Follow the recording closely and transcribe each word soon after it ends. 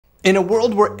In a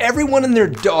world where everyone and their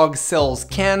dog sells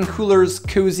can coolers,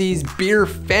 koozies, beer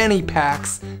fanny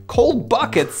packs, cold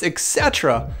buckets,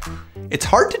 etc., it's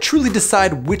hard to truly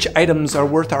decide which items are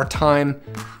worth our time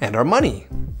and our money.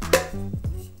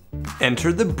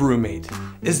 Enter the Brumate.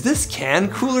 Is this can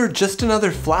cooler just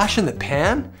another flash in the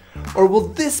pan? Or will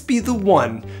this be the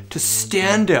one to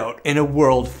stand out in a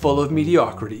world full of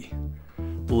mediocrity?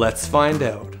 Let's find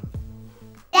out.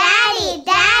 Daddy,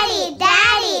 Daddy,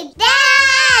 Daddy, Daddy!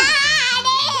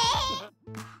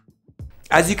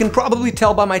 As you can probably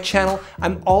tell by my channel,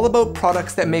 I'm all about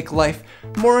products that make life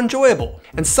more enjoyable.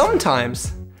 And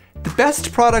sometimes, the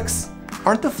best products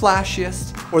aren't the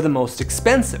flashiest or the most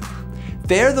expensive.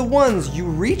 They're the ones you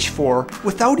reach for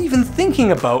without even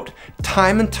thinking about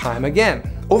time and time again.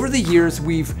 Over the years,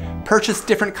 we've purchased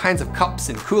different kinds of cups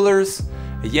and coolers,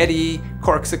 a Yeti,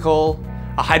 Corksicle,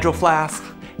 a Hydro Flask,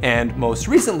 and most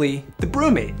recently, the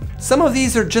Brumate. Some of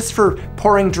these are just for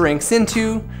pouring drinks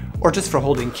into, or just for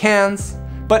holding cans,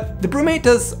 but the Brumate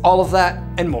does all of that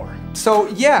and more. So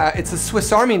yeah, it's a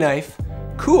Swiss Army knife.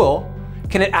 Cool.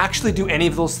 Can it actually do any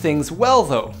of those things well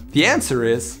though? The answer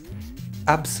is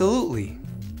absolutely.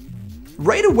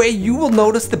 Right away, you will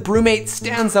notice the Brumate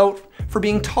stands out for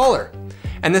being taller.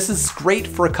 And this is great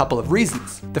for a couple of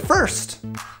reasons. The first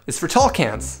is for tall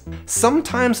cans.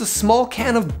 Sometimes a small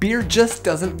can of beer just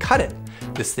doesn't cut it.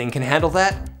 This thing can handle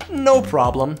that, no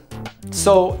problem.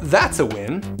 So that's a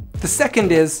win. The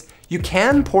second is you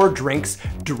can pour drinks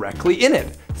directly in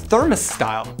it, thermos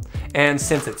style. And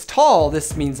since it's tall,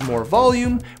 this means more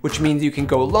volume, which means you can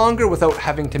go longer without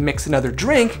having to mix another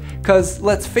drink, because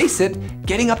let's face it,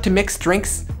 getting up to mixed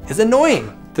drinks is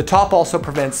annoying. The top also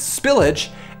prevents spillage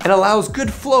and allows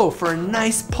good flow for a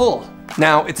nice pull.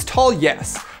 Now, it's tall,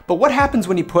 yes, but what happens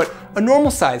when you put a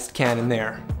normal sized can in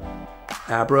there?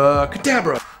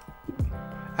 Abracadabra.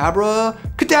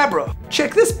 Abracadabra.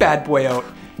 Check this bad boy out.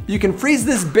 You can freeze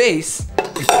this base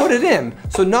and put it in.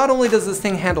 So not only does this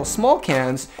thing handle small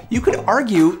cans, you could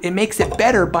argue it makes it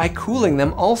better by cooling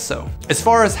them also. As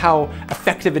far as how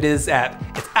effective it is at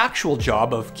its actual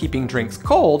job of keeping drinks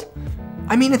cold,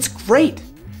 I mean, it's great.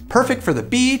 Perfect for the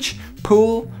beach,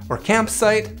 pool, or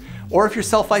campsite, or if you're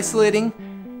self-isolating,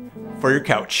 for your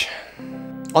couch.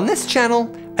 On this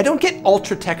channel, I don't get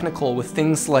ultra technical with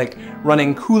things like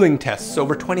running cooling tests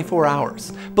over 24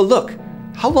 hours. But look,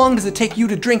 how long does it take you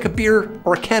to drink a beer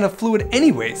or a can of fluid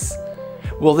anyways?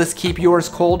 Will this keep yours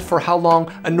cold for how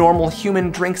long a normal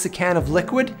human drinks a can of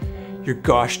liquid? You're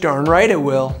gosh darn right it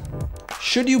will.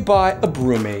 Should you buy a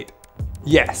Brumate?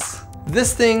 Yes,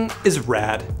 this thing is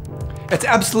rad. It's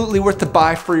absolutely worth the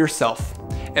buy for yourself.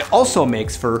 It also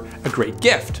makes for a great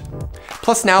gift.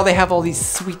 Plus now they have all these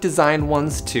sweet designed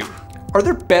ones too. Are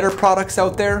there better products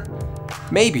out there?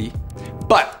 Maybe,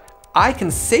 but I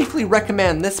can safely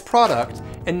recommend this product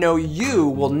and know you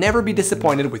will never be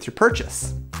disappointed with your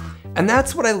purchase. And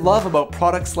that's what I love about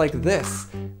products like this.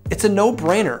 It's a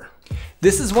no-brainer.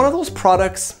 This is one of those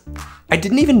products I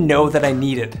didn't even know that I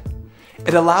needed.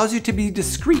 It allows you to be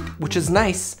discreet, which is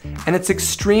nice, and it's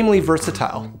extremely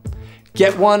versatile.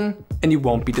 Get one and you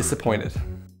won't be disappointed.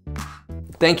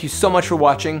 Thank you so much for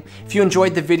watching. If you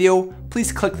enjoyed the video,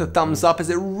 please click the thumbs up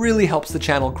as it really helps the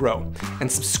channel grow.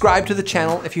 And subscribe to the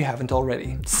channel if you haven't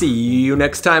already. See you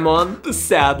next time on The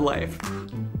Sad Life.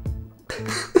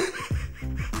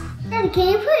 Daddy, can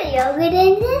you put yogurt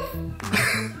in this?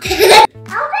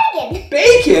 Oh, bacon!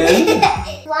 Bacon?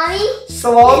 Salami?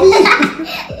 Salami?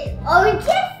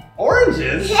 Oranges?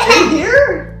 Oranges? In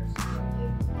here?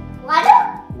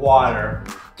 Water? Water.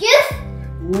 Juice?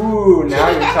 Ooh, now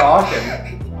you're talking.